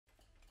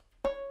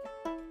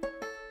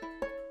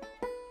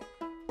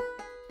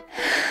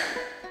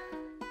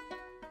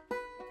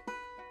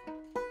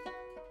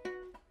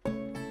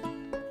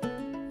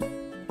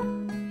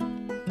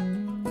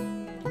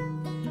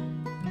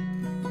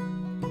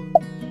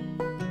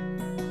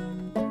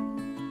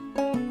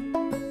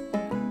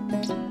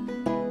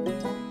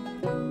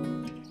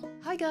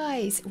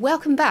guys,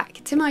 welcome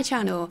back to my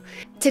channel.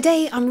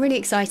 Today I'm really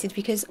excited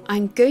because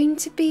I'm going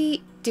to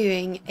be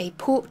doing a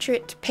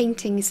portrait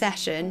painting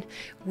session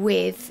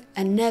with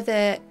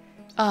another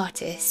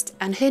artist,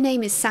 and her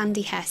name is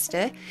Sandi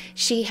Hester.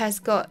 She has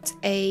got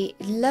a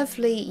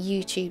lovely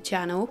YouTube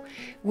channel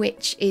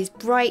which is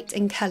bright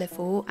and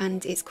colourful,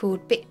 and it's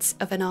called Bits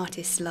of an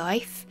Artist's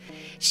Life.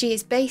 She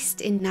is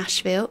based in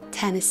Nashville,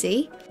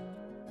 Tennessee.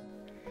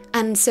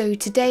 And so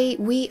today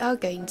we are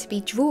going to be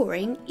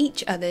drawing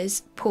each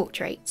other's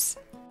portraits.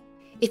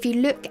 If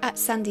you look at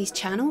Sandi's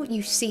channel,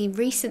 you've seen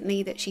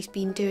recently that she's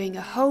been doing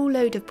a whole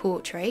load of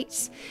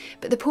portraits,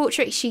 but the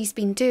portraits she's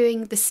been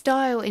doing, the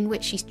style in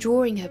which she's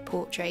drawing her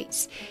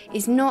portraits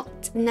is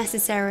not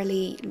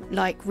necessarily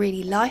like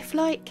really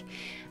lifelike,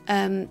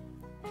 and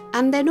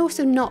they're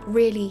also not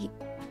really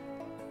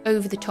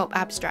over the top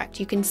abstract.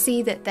 You can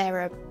see that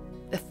they're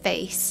a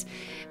face,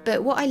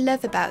 but what I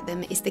love about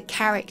them is the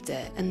character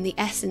and the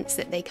essence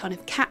that they kind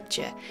of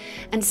capture.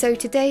 And so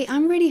today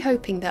I'm really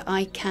hoping that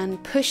I can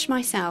push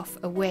myself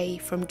away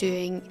from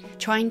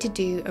trying to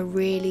do a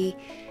really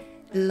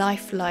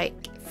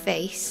lifelike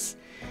face,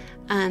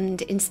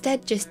 and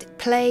instead just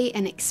play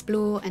and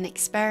explore and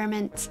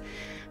experiment.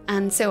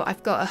 And so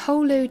I've got a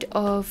whole load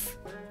of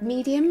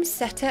mediums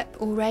set up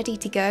all ready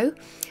to go.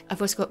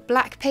 I've also got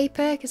black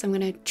paper because I'm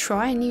going to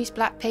try and use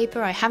black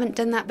paper. I haven't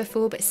done that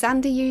before, but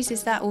Sandi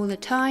uses that all the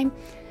time.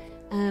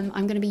 I'm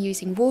going to be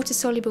using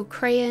water-soluble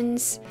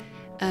crayons,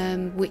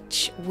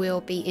 which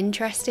will be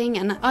interesting,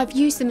 and I've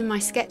used them in my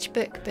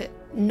sketchbook but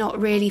not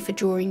really for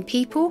drawing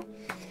people.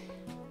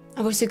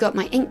 I've also got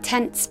my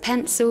Inktense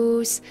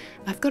pencils.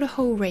 I've got a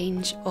whole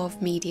range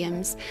of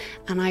mediums,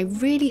 and I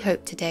really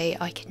hope today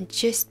I can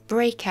just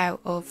break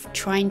out of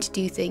trying to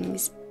do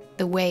things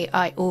the way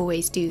I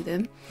always do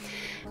them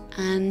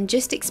and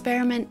just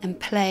experiment and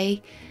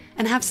play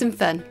and have some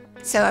fun.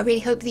 So I really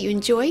hope that you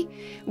enjoy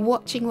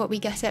watching what we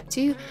get up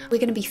to. We're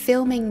going to be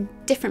filming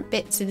different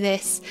bits of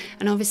this,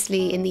 and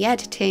obviously in the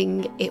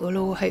editing it will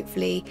all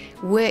hopefully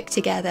work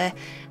together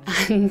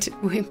and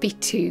won't be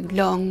too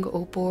long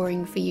or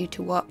boring for you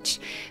to watch.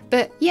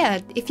 But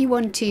yeah, if you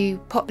want to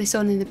pop this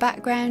on in the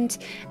background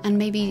and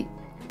maybe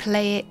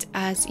play it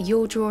as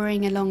you're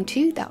drawing along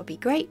too, that would be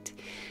great.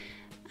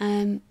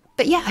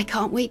 But yeah, I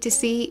can't wait to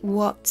see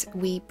what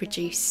we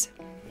produce.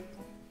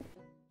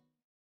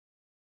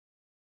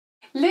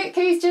 Look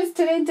who's just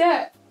turned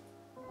up!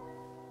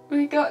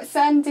 We've got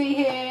Sandi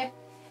here,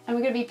 and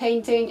we're going to be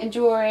painting and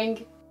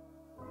drawing.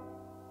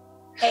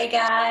 Hey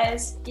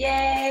guys,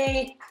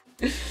 yay!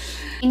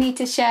 You need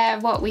to share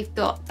what we've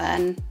got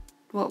then,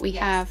 what we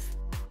have.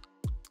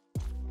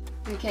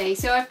 Okay,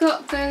 so I've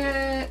got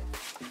the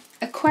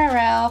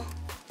aquarelle.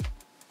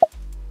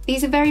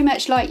 These are very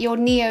much like your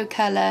Neo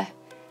colour.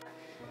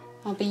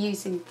 I'll be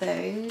using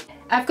those.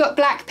 I've got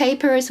black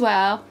paper as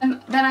well.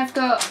 Then I've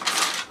got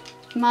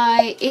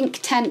my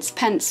Inktense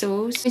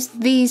pencils,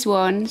 just these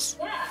ones.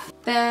 Yeah.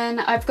 Then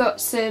I've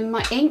got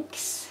my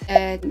inks,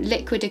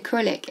 liquid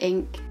acrylic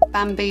ink,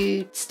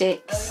 bamboo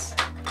sticks,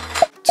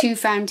 2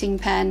 fountain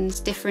pens,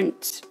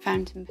 different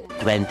fountain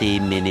pens.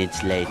 20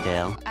 minutes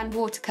later. And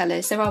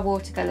watercolours, there are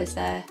watercolours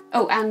there.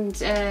 Oh, and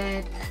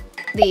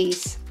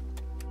these.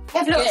 I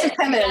have lots of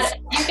colours.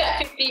 You've got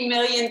 50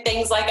 million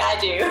things like I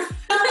do.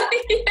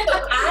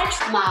 So I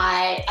have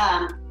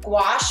my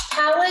gouache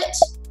palette.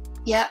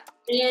 Yep.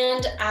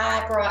 And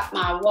I brought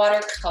my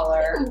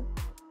watercolor.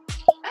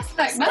 That's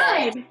like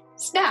mine.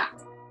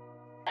 Snap.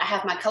 I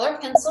have my color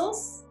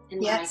pencils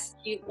and my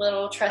cute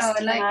little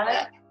trusty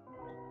mug.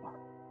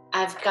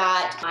 I've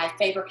got my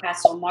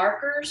Faber-Castell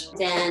markers.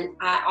 Then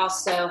I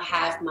also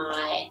have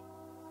my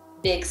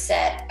big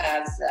set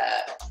of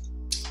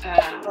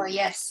the oh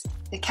yes,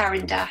 the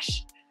Caran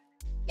d'Ache.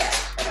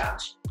 Yes, oh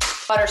gosh.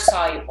 Water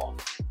soluble.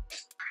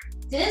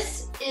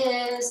 This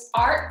is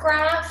Art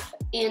Graph,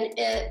 and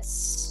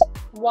it's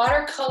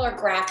watercolor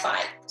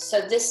graphite.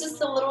 So this is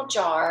the little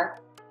jar.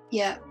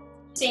 Yeah.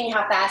 Seeing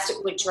how fast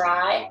it would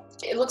dry.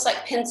 It looks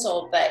like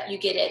pencil, but you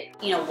get it,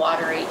 you know,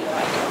 watery. You know,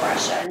 I can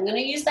brush it. I'm going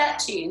to use that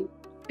too.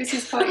 This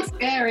is quite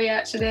scary,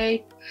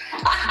 actually.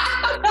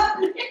 I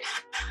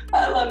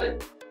love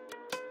it.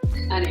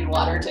 I need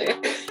water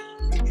too.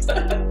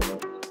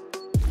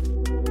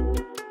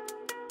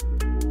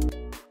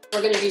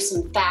 We're going to do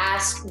some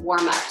fast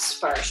warm-ups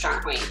first,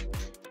 aren't we?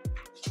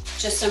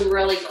 Just some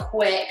really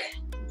quick,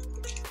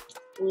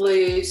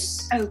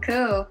 loose. Oh,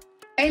 cool.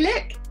 Hey,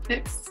 look,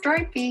 it's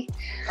stripy.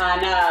 I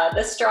know,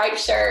 the striped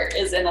shirt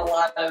is in a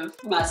lot of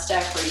my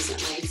stuff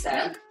recently,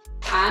 so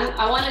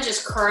I want to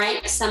just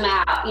crank some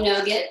out, you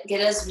know, get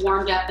us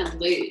warmed up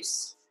and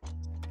loose.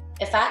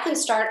 If I can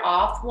start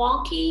off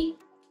wonky,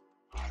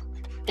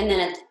 and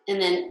then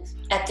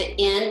at the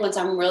end, once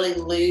I'm really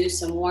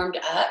loose and warmed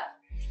up,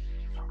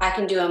 I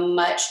can do a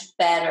much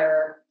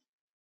better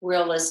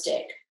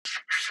realistic.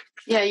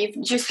 Yeah,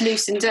 you've just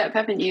loosened up,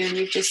 haven't you? And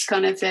you've just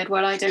kind of said,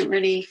 well, I don't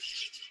really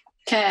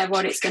care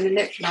what it's going to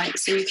look like.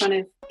 So you kind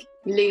of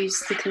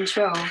lose the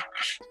control.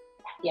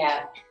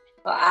 Yeah.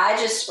 Well, I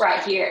just,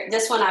 right here,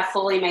 this one I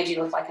fully made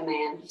you look like a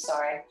man. I'm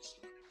sorry.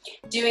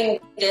 doing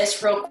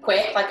this real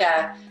quick, like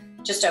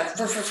just a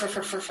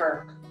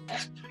fur.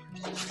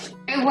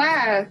 Oh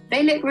wow,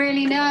 they look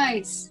really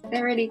nice.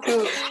 They're really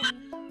cool.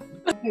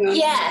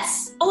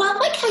 Yes. Oh, I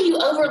like how you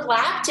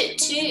overlapped it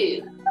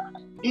too.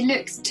 It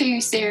looks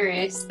too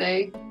serious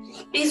though.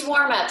 These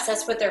warm-ups,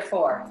 that's what they're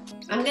for.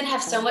 I'm gonna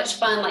have so much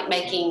fun like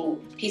making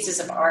pieces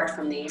of art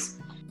from these.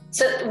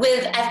 So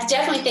I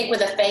definitely think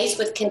with a face,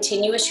 with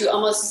continuous, you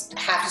almost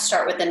have to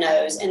start with the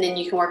nose, and then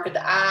you can work with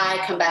the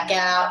eye, come back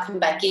out, come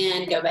back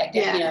in, go back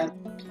down, you know.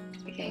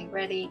 Okay,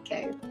 ready,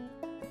 go.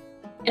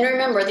 And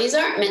remember, these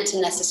aren't meant to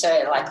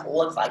necessarily like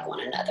look like one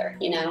another,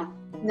 you know?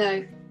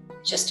 No.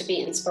 Just to be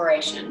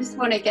inspiration. I just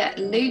want to get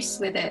loose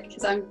with it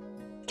because I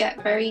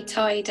get very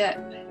tied up.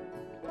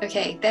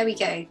 Okay, there we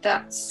go.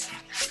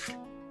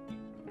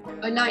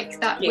 I like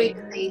that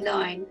wiggly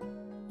line.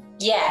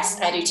 Yes,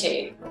 I do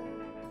too.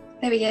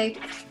 There we go.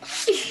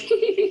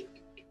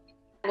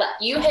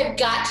 You have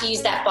got to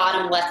use that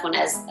bottom left one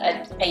as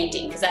a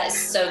painting because that is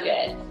so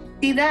good.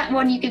 See, that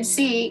one you can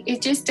see,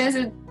 it just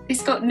doesn't,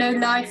 it's got no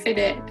life in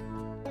it.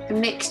 A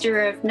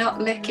mixture of not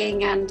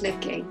looking and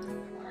looking.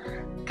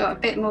 Got a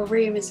bit more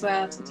room as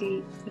well to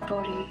do the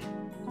body.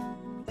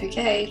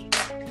 Okay.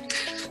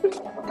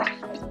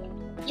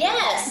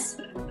 Yes!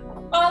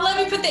 Oh, I love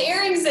you put the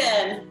earrings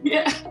in.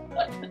 Yeah.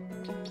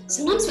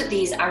 Sometimes with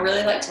these, I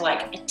really like to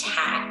like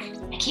attack.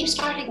 I keep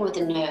starting with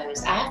the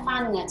nose. I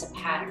find that's a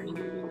pattern. I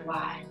don't know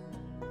why.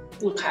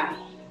 Okay.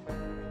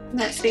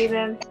 Let's do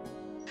them.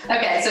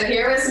 Okay, so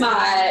here is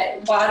my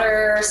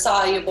water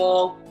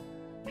soluble.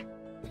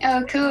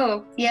 Oh,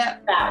 cool.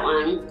 Yep. That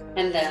one.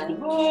 And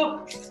then,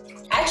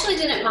 I actually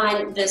didn't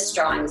mind this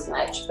drawing as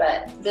much,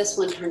 but this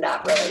one turned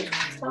out really.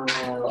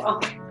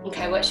 Oh,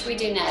 okay, what should we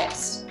do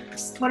next?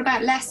 What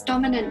about less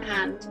dominant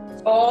hand?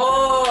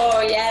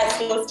 Oh, yes,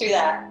 let's do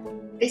that.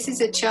 This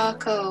is a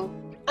charcoal.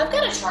 I've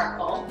got a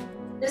charcoal.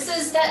 This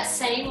is that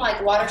same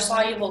like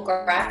water-soluble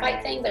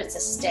graphite thing, but it's a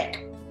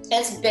stick.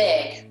 It's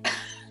big.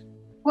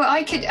 Well,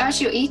 I could, as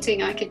you're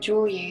eating, I could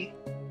draw you.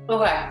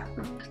 Okay.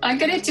 I'm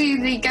going to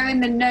do the go in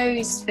the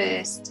nose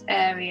first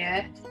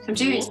area. I'm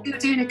still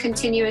doing a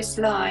continuous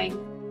line.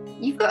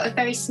 You've got a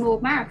very small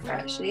mouth,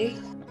 actually.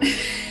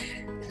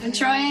 I'm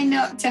trying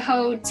not to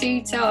hold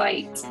too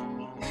tight.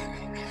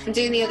 I'm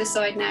doing the other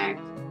side now.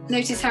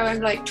 Notice how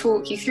I'm like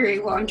talk you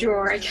through what I'm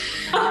drawing.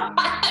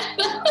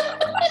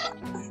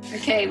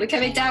 Okay, we're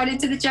coming down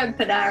into the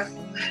jumper now.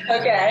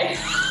 Okay.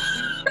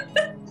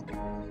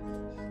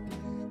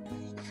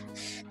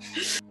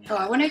 Oh,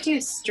 I want to do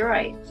a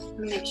stripe. Let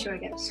me make sure I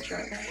get a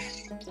stripe.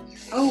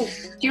 Oh,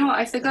 do you know what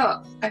I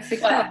forgot?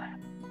 What?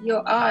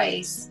 Your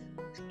eyes.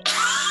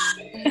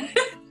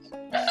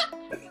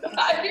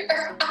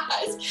 Your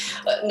eyes.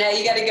 Now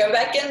you got to go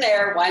back in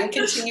there. One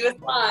continuous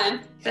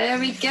line. There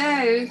we go.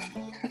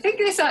 I think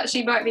this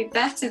actually might be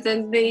better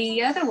than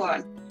the other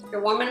one.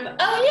 You're warming up.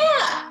 Oh,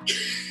 yeah.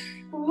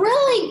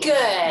 Really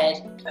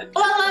good.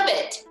 Oh, I love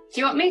it.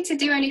 Do you want me to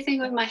do anything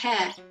with my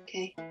hair?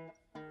 Okay.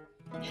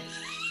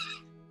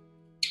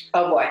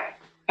 Oh, boy.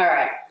 All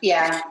right.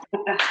 Yeah.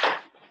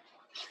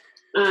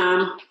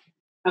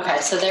 Okay,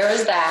 so there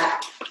was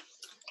that.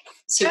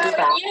 Super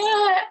fast.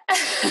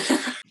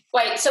 Yeah.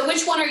 Wait, so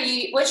which one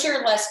what's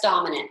your less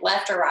dominant,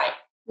 left or right?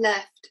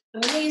 Left.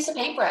 I'm going to use a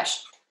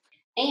paintbrush.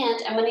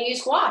 And I'm going to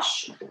use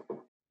gouache.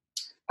 All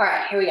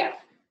right, here we go.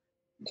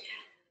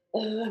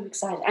 Oh, I'm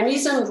excited. I'm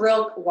using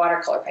real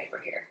watercolor paper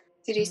here.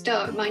 Did you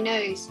start with my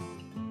nose?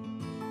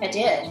 I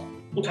did.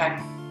 Okay.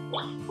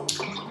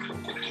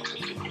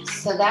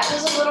 So that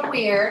was a little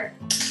weird,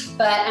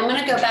 but I'm going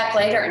to go back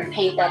later and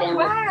paint that in.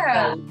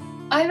 Wow.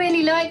 I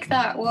really like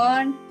that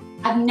one.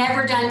 I've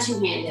never done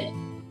two-handed.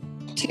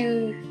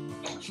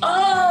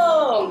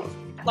 Oh,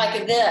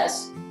 like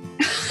this.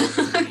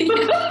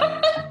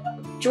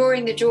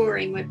 Drawing the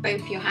drawing with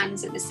both your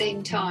hands at the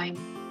same time.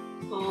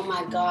 Oh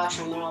my gosh,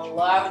 I'm going to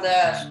love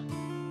this.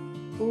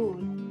 Ooh,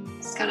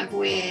 it's kind of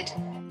weird.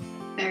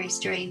 Very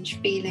strange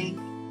feeling.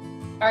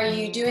 Are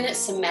you doing it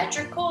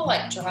symmetrical,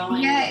 like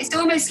drawing? Yeah, it's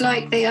almost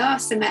like they are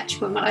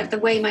symmetrical, like the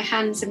way my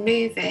hands are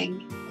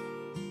moving.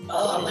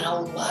 Oh, I'm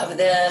gonna love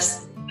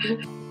this.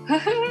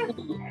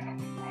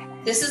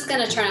 This is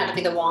gonna turn out to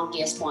be the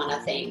wonkiest one, I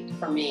think,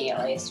 for me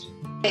at least.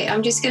 Okay,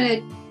 I'm just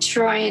gonna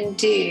try and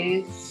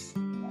do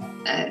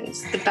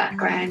the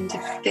background,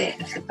 a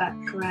bit of the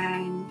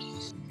background.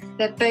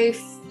 They're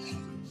both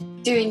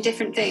doing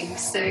different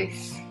things, so here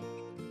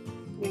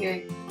we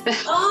go.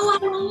 Oh,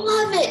 I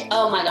love it.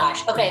 Oh my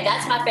gosh. Okay,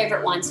 that's my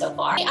favorite one so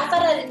far. I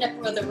thought I'd end up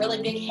with a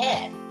really big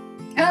head.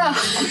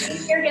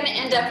 Oh. You're going to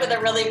end up with a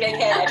really big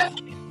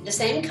head. The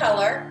same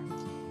color.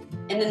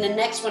 And then the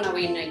next one, are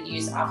we going to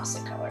use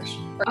opposite colors?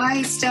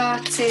 I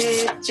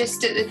started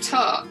just at the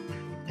top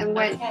and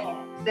went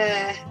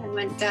there and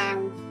went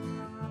down.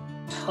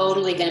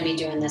 Totally going to be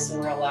doing this in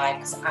real life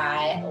because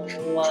I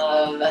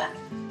love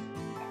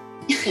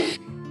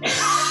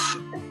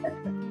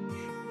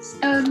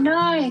Oh,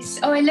 nice.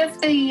 Oh, I love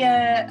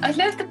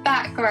the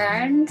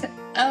background.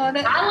 Oh,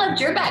 I loved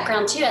your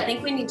background too. I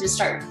think we need to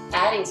start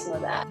adding some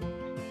of that.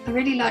 I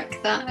really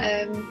like that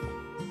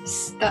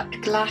that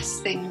glass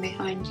thing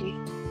behind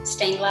you.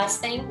 Stained glass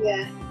thing?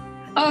 Yeah.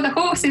 Oh, the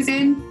horse is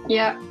in.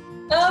 Yeah.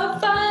 Oh,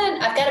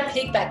 fun. I've got a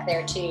pig back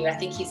there too. I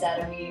think he's out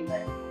of view,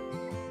 but...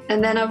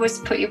 And then I've always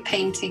put your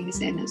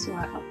paintings in as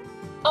well.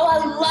 Oh, I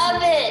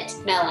love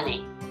it,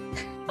 Melanie.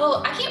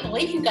 Oh, I can't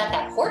believe you got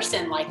that horse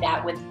in like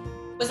that.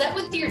 Was that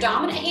with your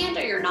dominant hand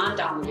or your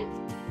non-dominant?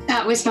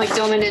 That was my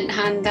dominant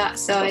hand, that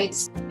side.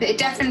 But it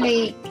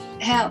definitely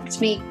helped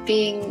me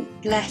being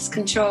less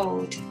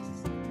controlled.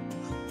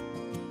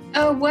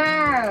 Oh,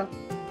 wow.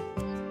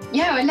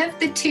 Yeah, I love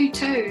the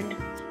two-tone.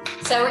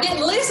 So we're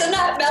getting loose in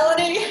that,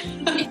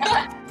 Melanie.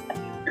 Yeah.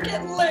 We're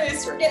getting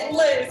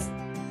loose.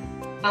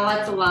 I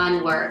like the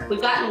line work.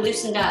 We've gotten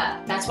loosened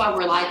up. That's why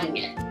we're liking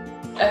it.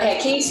 Okay,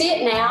 can you see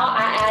it now?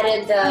 I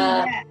added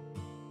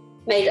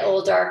made it a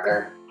little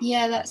darker.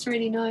 Yeah, that's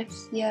really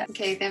nice. Yeah,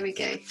 okay, there we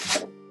go.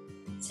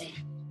 Let's see.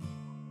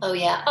 Oh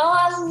yeah. Oh,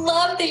 I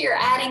love that you're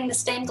adding the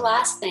stained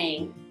glass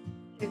thing.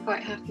 I'm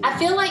quite happy. I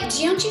feel like,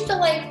 don't you feel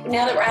like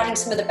now that we're adding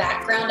some of the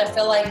background, I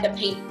feel like the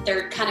paint,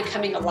 they're kind of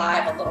coming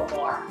alive a little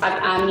more.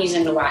 I'm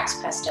using the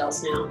wax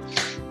pastels now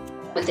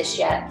with this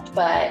yet,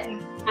 but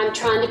I'm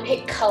trying to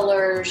pick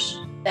colors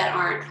that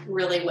aren't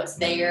really what's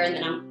there. And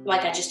then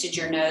I just did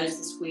your nose,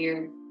 this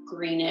weird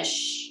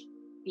greenish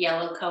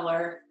yellow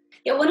color.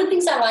 Yeah, one of the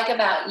things I like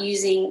about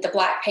using the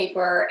black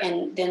paper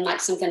and then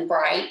like something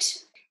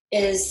bright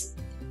is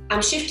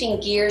I'm shifting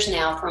gears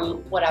now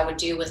from what I would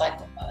do with like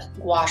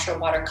gouache or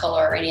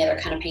watercolor or any other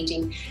kind of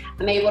painting.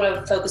 I'm able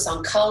to focus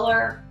on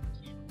color,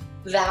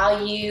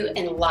 value,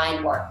 and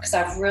line work because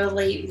I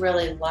really,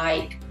 really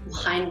like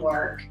line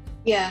work.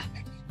 Yeah.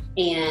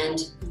 And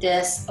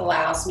this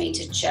allows me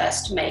to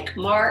just make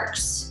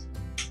marks.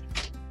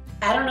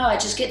 I don't know, I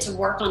just get to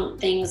work on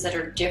things that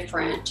are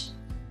different.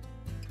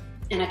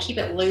 And I keep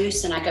it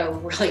loose and I go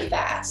really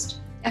fast.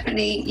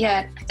 Definitely,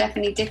 yeah,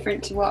 definitely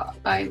different to what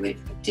I would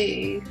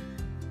do.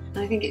 And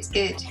I think it's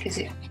good because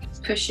it's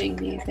pushing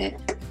me a bit.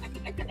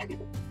 I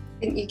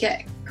think you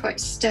get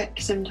quite stuck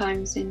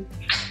sometimes in.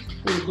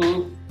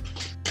 Mm-hmm.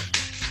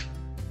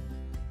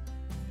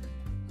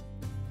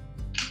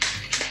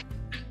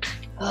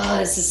 Oh,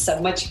 this is so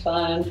much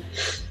fun.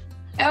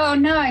 Oh,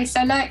 nice.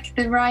 I like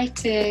the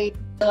writing.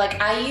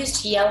 Like I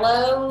used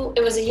yellow,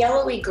 it was a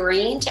yellowy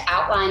green to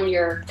outline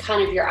your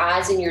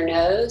eyes and your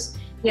nose.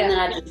 Yeah. And then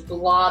I just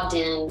blobbed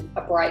in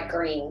a bright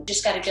green.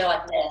 Just got to go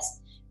like this.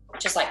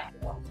 Just like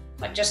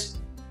just.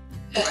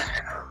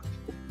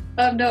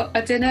 I don't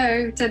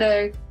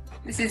know.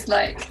 This is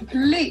like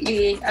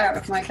completely out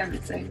of my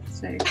comfort zone.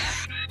 So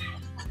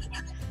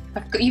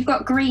you've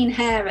got green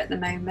hair at the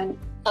moment.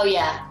 Oh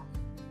yeah.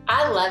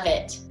 I love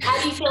it.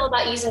 How do you feel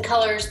about using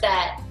colors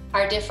that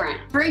are different?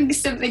 Brings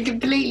something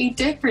completely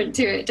different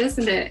to it,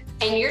 doesn't it?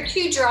 And your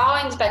two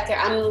drawings back there,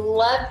 I'm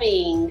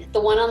loving the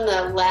one on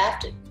the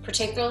left,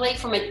 particularly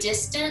from a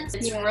distance.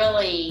 It's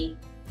really,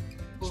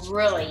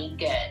 really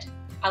good.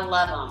 I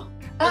love them.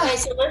 Okay,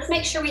 so let's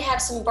make sure we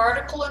have some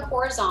vertical and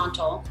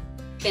horizontal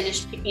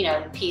finished,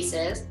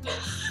 pieces.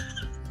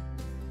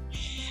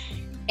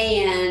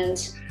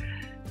 And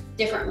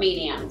different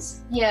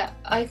mediums. Yeah,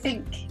 I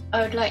think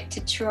I would like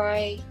to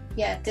try,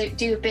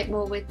 do a bit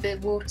more with the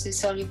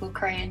water-soluble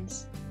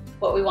crayons.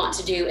 What we want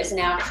to do is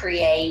now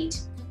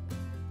create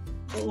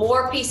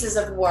more pieces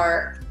of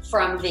work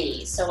from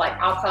these. So like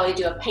I'll probably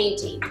do a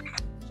painting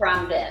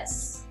from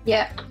this.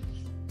 Yeah.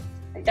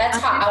 That's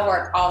how I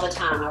work all the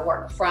time. I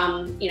work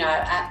from,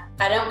 I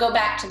don't go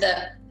back to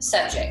the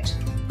subject.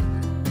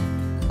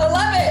 I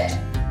love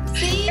it.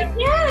 See?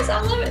 Yes,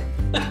 I love it.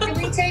 Can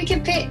we take a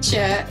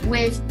picture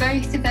with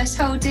both of us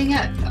holding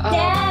up?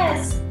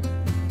 Yes.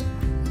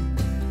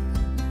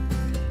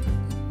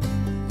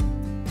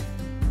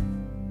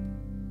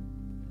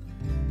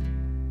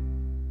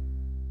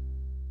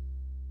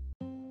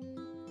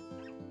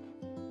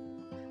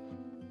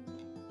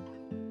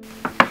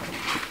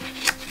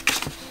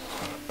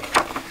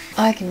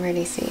 I can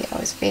really see I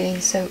was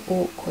feeling so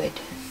awkward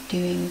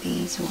doing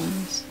these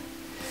ones.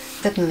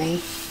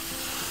 Suddenly,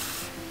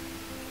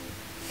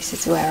 this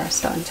is where I was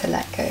starting to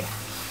let go.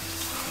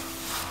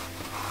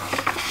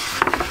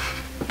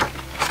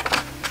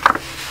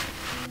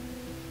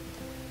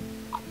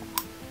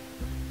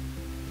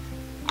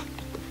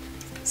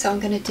 So I'm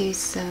going to do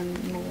some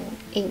more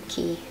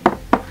inky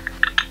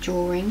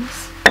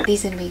drawings.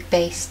 These are going to be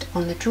based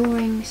on the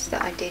drawings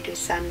that I did with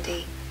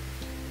Sandi.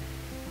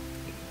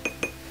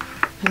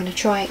 I'm going to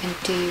try and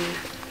do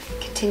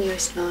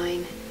continuous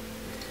line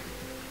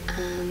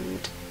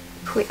and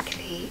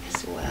quickly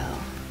as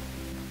well.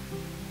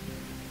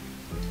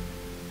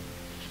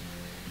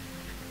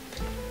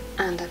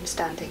 And I'm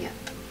standing up.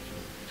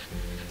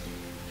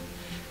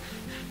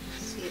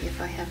 See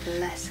if I have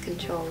less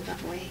control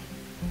that way.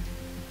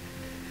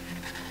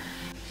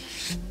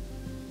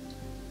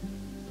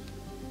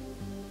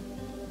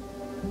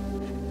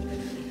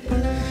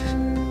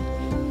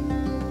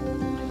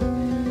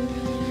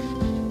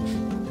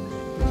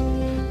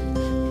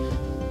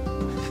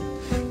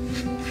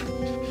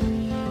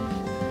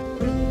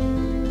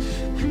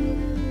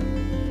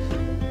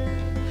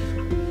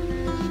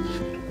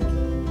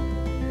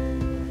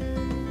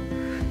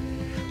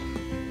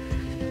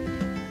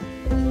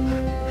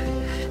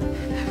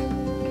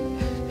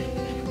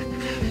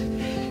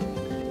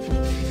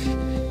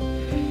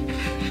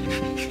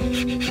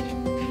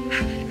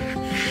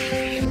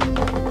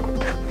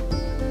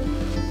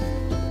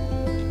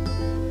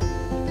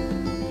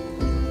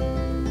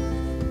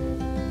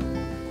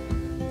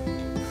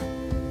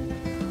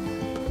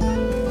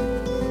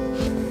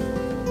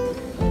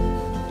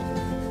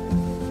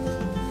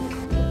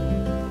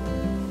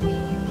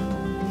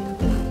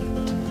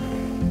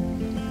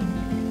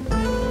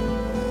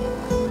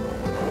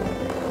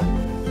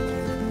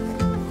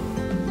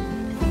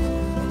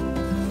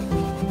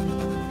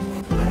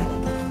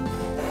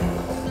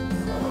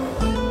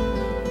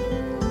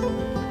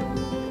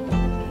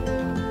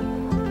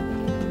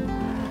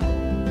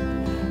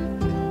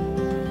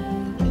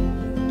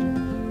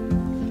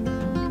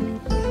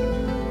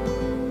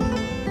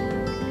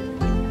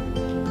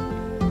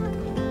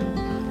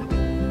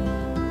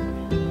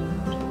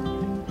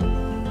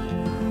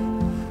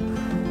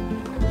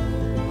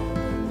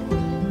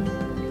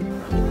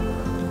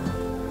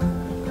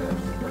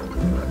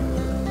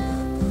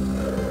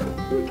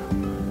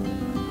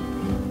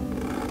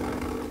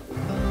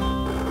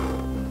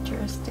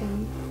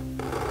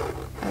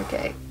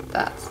 Okay,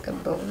 that's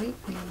completely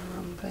in the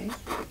wrong place.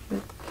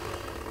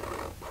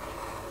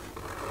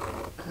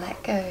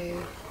 Let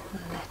go,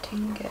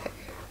 letting go.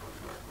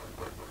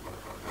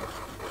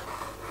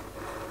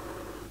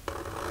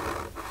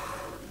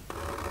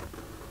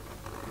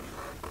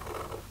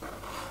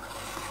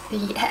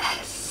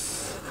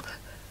 Yes!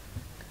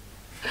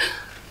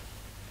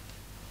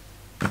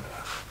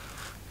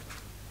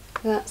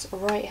 That's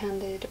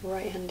right-handed,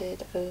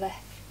 right-handed,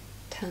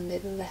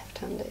 left-handed,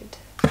 left-handed.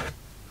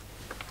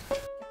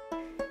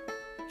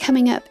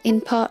 Coming up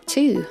in part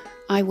 2,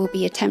 I will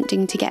be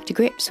attempting to get to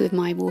grips with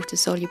my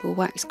water-soluble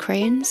wax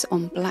crayons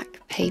on black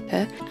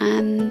paper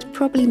and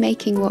probably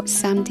making what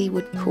Sandi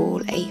would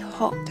call a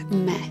hot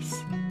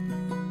mess.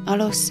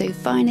 I'll also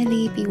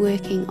finally be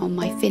working on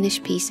my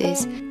finished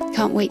pieces.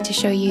 Can't wait to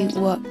show you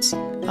what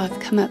I've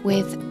come up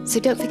with. So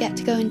don't forget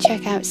to go and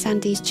check out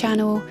Sandi's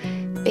channel,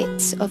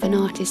 Bits of an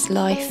Artist's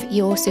Life.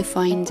 You'll also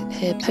find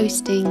her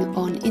posting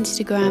on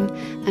Instagram,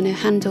 and her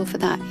handle for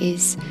that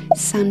is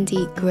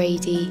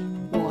SandiGrady1.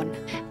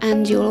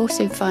 And you'll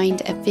also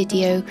find a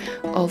video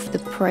of the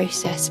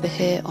process for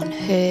her on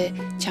her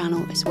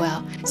channel as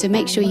well. So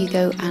make sure you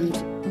go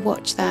and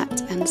watch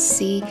that and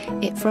see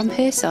it from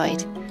her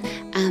side.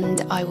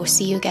 And I will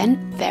see you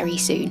again very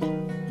soon.